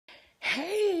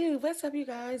Hey, what's up, you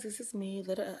guys? This is me,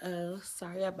 Little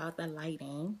Sorry about the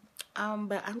lighting.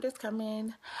 But I'm just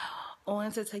coming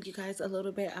on to tell you guys a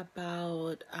little bit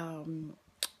about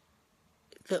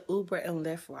the Uber and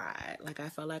Lyft ride. Like, I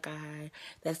feel like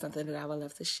that's something that I would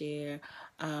love to share.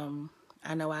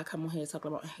 I know I come on here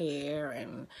talking about hair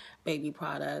and baby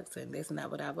products and this and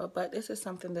that, whatever, but this is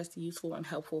something that's useful and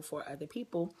helpful for other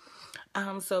people.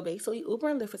 So basically, Uber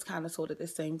and Lyft is kind of sort of the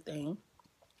same thing.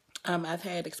 I've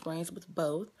had experience with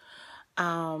both.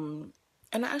 And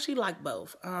I actually like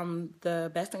both.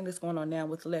 The best thing that's going on now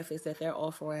with Lyft is that they're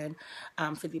offering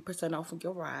 50% off of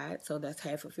your ride, so that's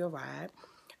half of your ride.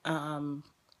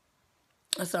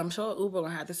 So I'm sure Uber will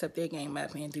have to step their game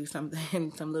up and do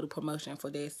something, some little promotion for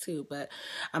this too. But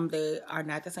they are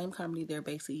not the same company. They're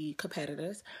basically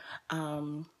competitors.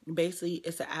 Basically,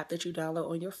 it's an app that you download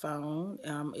on your phone.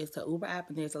 It's an Uber app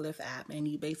and there's a Lyft app, and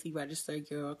you basically register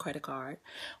your credit card.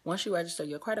 Once you register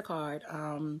your credit card,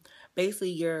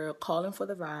 basically you're calling for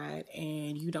the ride,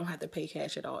 and you don't have to pay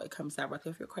cash at all. It comes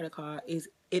directly off your credit card.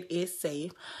 It is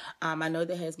safe. I know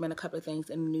there has been a couple of things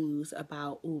in the news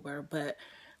about Uber, but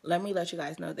let me let you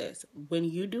guys know this. When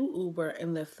you do Uber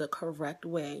and Lyft the correct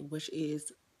way, which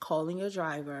is calling your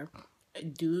driver,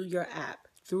 do your app,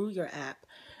 through your app,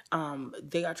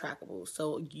 they are trackable.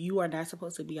 So you are not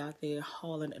supposed to be out there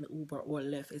hauling an Uber or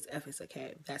Lyft as if it's a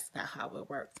cab. That's not how it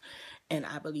works. And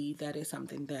I believe that is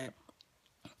something that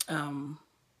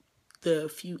the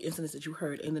few incidents that you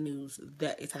heard in the news,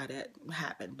 that is how that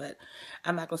happened. But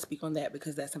I'm not going to speak on that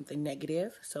because that's something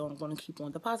negative. So I'm going to keep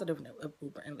on the positive note of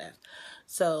Uber and Lyft.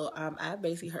 So I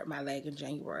basically hurt my leg in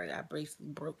January. I basically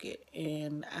broke it.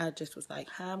 And I just was like,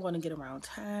 how I'm going to get around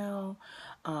town.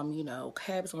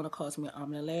 Cab's going to cost me an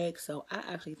arm and a leg. So I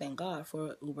actually thank God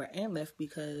for Uber and Lyft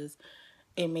because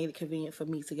it made it convenient for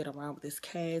me to get around with this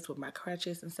cast, with my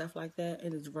crutches and stuff like that.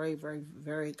 It is very, very,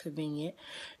 very convenient.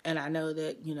 And I know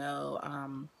that,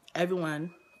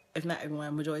 everyone, if not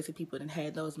everyone, majority of people done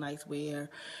had those nights where,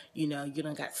 you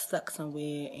done got stuck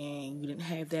somewhere and you didn't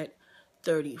have that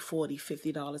 $30, $40,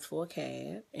 $50 for a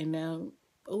cab. And now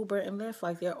Uber and Lyft,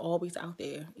 like, they're always out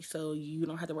there. So you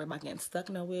don't have to worry about getting stuck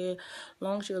nowhere. As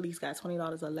long as you at least got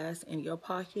 $20 or less in your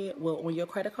pocket, well, on your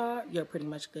credit card, you're pretty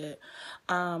much good.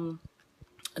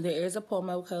 There is a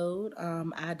promo code.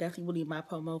 I definitely will need my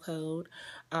promo code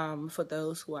for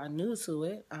those who are new to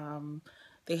it.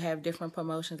 They have different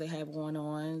promotions they have going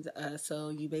on. So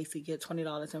you basically get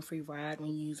 $20 in free ride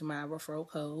when you use my referral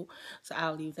code. So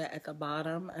I'll leave that at the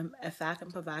bottom. If I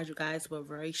can provide you guys with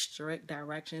very strict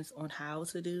directions on how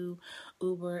to do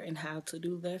Uber and how to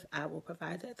do Lyft, I will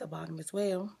provide that at the bottom as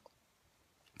well.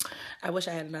 I wish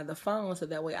I had another phone so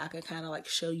that way I could kind of like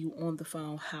show you on the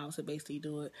phone how to basically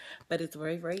do it. But it's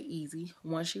very, very easy.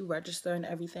 Once you register and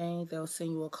everything, they'll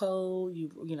send you a code. You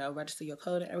register your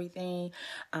code and everything.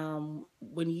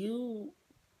 When you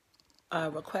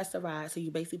request a ride, so you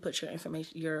basically put your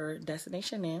information, your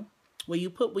destination in. Well,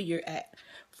 you put where you're at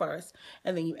first,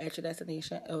 and then you add your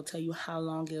destination. It'll tell you how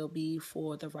long it'll be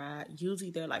for the ride.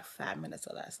 Usually they're like 5 minutes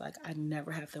or less. Like, I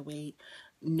never have to wait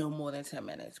no more than 10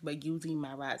 minutes, but usually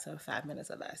my rides are 5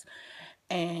 minutes or less.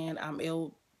 And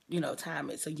it'll time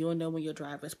it. So you'll know when your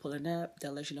driver's pulling up.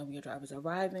 They'll let you know when your driver's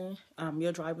arriving.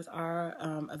 Your drivers are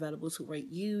available to rate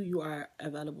you. You are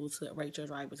available to rate your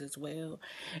drivers as well.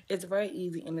 It's very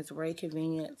easy and it's very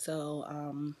convenient.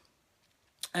 So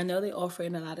I know they offer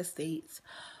in a lot of states.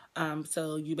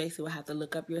 So you basically will have to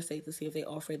look up your state to see if they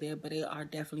offer there, but they are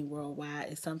definitely worldwide.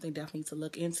 It's something definitely to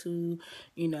look into.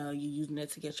 You're using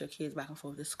it to get your kids back and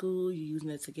forth to school. You're using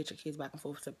it to get your kids back and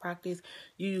forth to practice.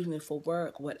 You're using it for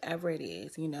work, whatever it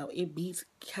is. It beats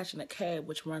catching a cab,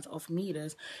 which runs off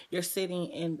meters. You're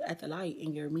sitting at the light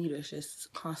and your meter's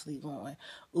just constantly going.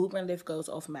 Uber and Lyft goes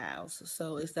off miles.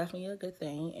 So it's definitely a good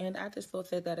thing. And I just thought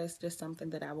that is just something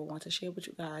that I would want to share with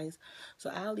you guys. So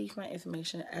I'll leave my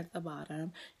information at the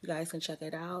bottom. You guys can check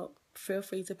it out. Feel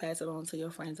free to pass it on to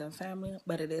your friends and family,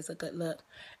 but it is a good look.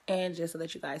 And just to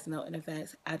let you guys know in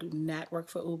advance, I do not work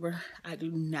for Uber. I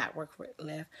do not work for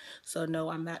Lyft. So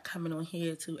no, I'm not coming on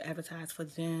here to advertise for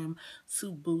them,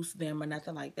 to boost them or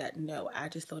nothing like that. No, I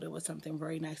just thought it was something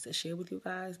very nice to share with you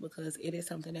guys because it is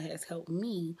something that has helped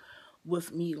me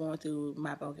with me going through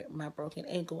my broken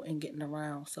ankle and getting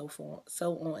around, so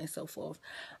on and so forth.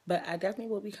 But I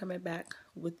definitely will be coming back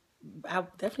with I'll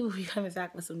definitely be coming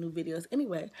back with some new videos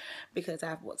anyway because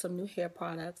I've bought some new hair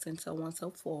products and so on and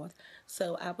so forth.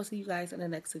 So I will see you guys in the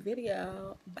next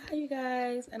video. Bye, you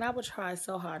guys. And I will try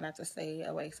so hard not to stay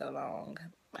away so long.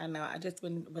 I know I just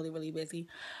been really, really busy.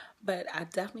 But I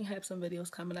definitely have some videos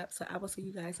coming up. So I will see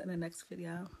you guys in the next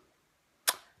video.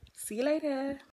 See you later.